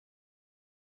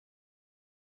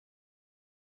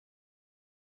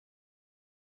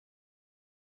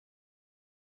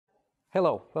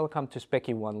Hello, welcome to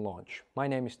SpecimONE launch. My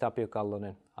name is Tapio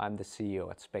Kallonen, I'm the CEO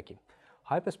at Specim.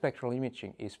 Hyperspectral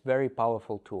imaging is a very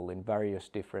powerful tool in various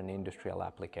different industrial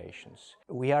applications.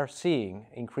 We are seeing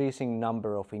increasing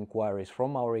number of inquiries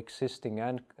from our existing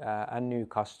and new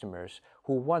customers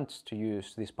who want to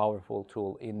use this powerful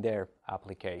tool in their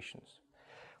applications.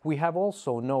 We have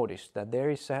also noticed that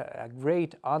there is a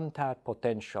great untapped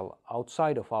potential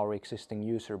outside of our existing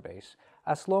user base,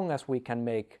 as long as we can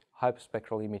make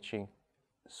hyperspectral imaging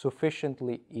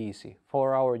sufficiently easy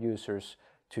for our users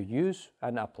to use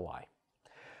and apply.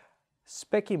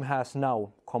 Specim has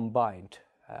now combined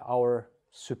our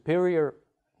superior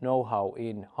know-how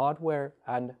in hardware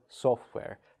and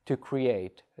software to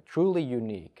create a truly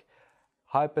unique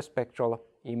hyperspectral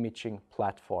imaging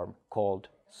platform called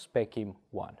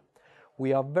SpecimONE.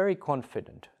 We are very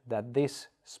confident that this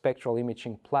spectral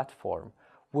imaging platform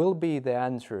will be the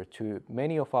answer to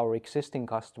many of our existing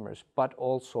customers, but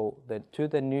also to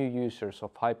the new users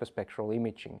of hyperspectral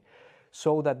imaging,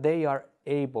 so that they are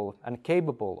able and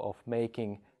capable of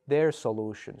making their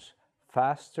solutions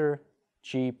faster,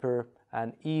 cheaper,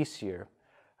 and easier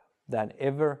than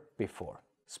ever before.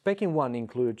 SpecimONE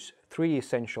includes three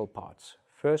essential parts.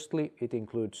 Firstly, it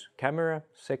includes camera,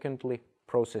 secondly,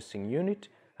 processing unit,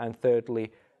 and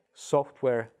thirdly,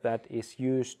 software that is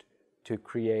used to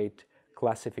create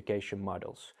classification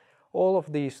models. All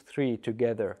of these three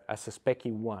together as a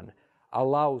SpecimONE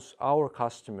allows our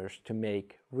customers to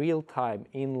make real-time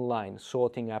inline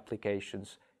sorting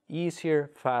applications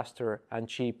easier, faster, and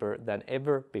cheaper than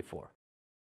ever before.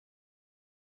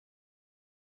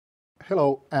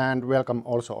 Hello and welcome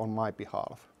also on my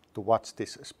behalf to watch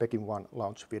this SpecimONE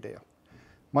launch video.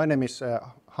 My name is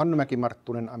Hannu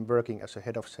Mäki-Marttunen. I'm working as a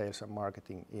head of sales and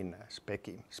marketing in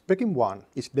Specim. SpecimONE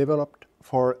is developed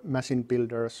for machine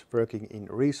builders working in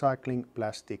recycling,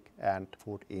 plastic and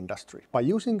food industry. By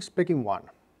using SpecimONE,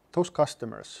 those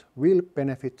customers will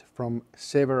benefit from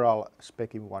several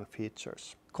SpecimONE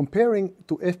features. Comparing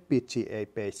to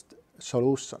FPGA-based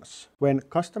solutions, when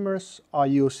customers are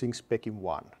using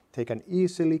SpecimONE, they can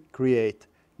easily create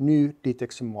new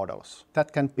detection models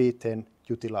that can be then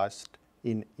utilized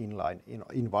in inline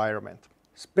environment.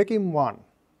 SpecimONE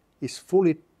is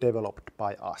fully developed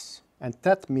by us, and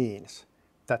that means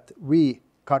that we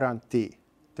guarantee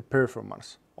the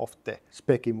performance of the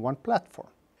SpecimONE platform.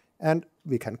 And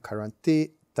we can guarantee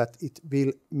that it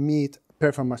will meet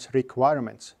performance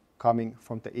requirements coming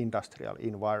from the industrial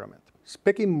environment.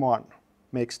 SpecimONE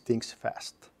makes things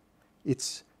fast.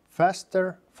 It's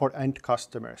faster for end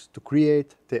customers to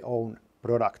create their own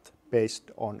product based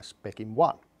on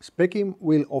SpecimONE. Specim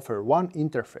will offer one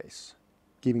interface,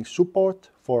 giving support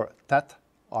for that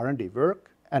R&D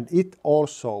work, and it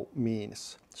also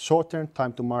means shorter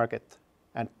time to market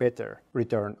and better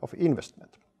return of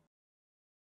investment.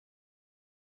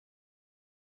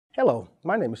 Hello,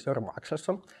 my name is Jorma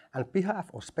Axelsson, and on behalf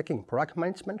of Specim Product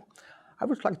Management, I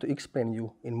would like to explain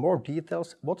you in more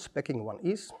details what SpecimONE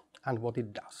is and what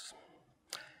it does.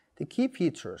 The key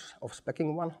features of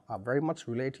SpecimONE are very much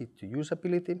related to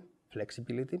usability,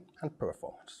 flexibility and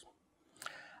performance.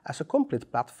 As a complete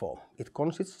platform, it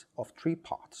consists of three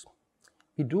parts.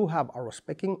 We do have our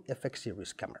Specim FX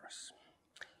series cameras.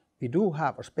 We do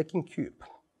have a SpecimCUBE,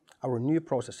 our new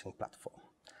processing platform.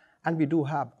 And we do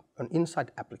have an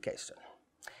INSIGHT application.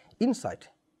 INSIGHT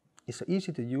is an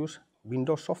easy to use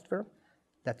Windows software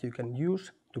that you can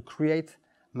use to create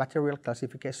material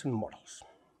classification models.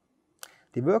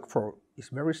 The workflow is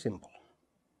very simple.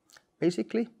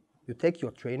 Basically, you take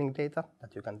your training data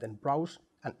that you can then browse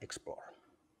and explore.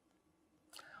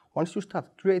 Once you start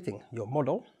creating your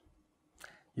model,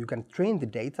 you can train the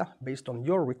data based on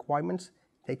your requirements,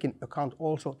 taking into account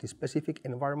also the specific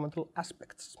environmental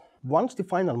aspects. Once the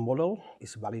final model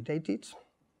is validated,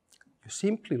 you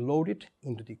simply load it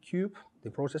into the CUBE,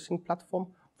 the processing platform,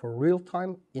 for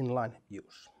real-time inline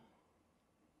use.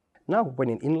 Now, when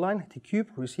in inline, the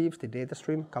CUBE receives the data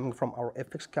stream coming from our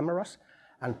FX cameras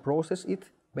and processes it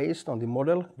based on the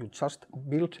model you just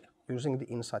built using the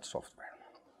INSIGHT software.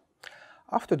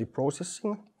 After the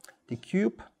processing, the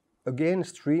CUBE again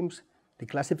streams the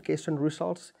classification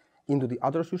results into the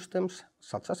other systems,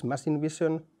 such as machine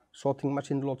vision, sorting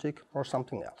machine logic, or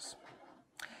something else.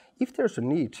 If there's a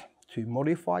need to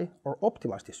modify or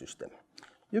optimize the system,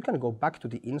 you can go back to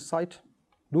the INSIGHT,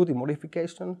 do the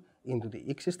modification into the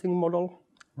existing model,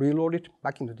 reload it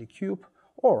back into the CUBE,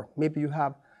 or maybe you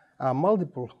have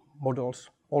multiple models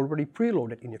already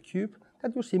preloaded in your CUBE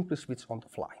that you simply switch on the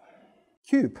fly.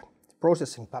 CUBE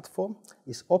processing platform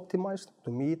is optimized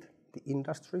to meet the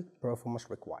industry performance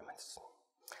requirements.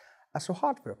 As a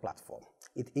hardware platform,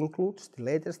 It includes the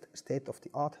latest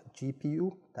state-of-the-art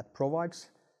GPU that provides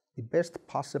the best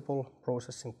possible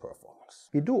processing performance.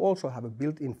 We do also have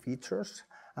built-in features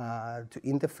to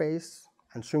interface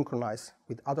and synchronize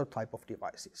with other type of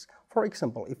devices. For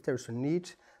example, if there's a need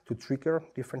to trigger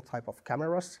different type of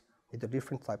cameras with a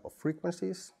different type of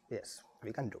frequencies, yes,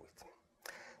 we can do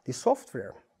it. The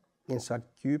software inside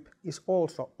CUBE is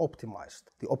also optimized.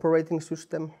 The operating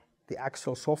system, the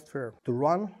actual software to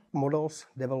run models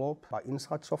developed by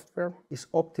Insight software is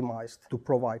optimized to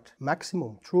provide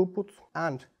maximum throughput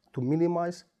and to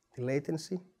minimize the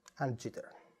latency and jitter.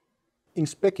 In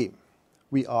Specim,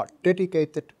 we are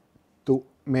dedicated to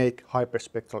make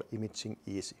hyperspectral imaging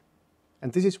easy.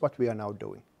 And this is what we are now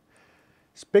doing.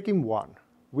 SpecimONE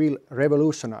will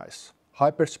revolutionize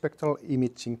hyperspectral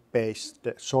imaging-based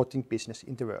sorting business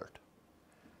in the world.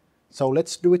 So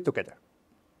let's do it together.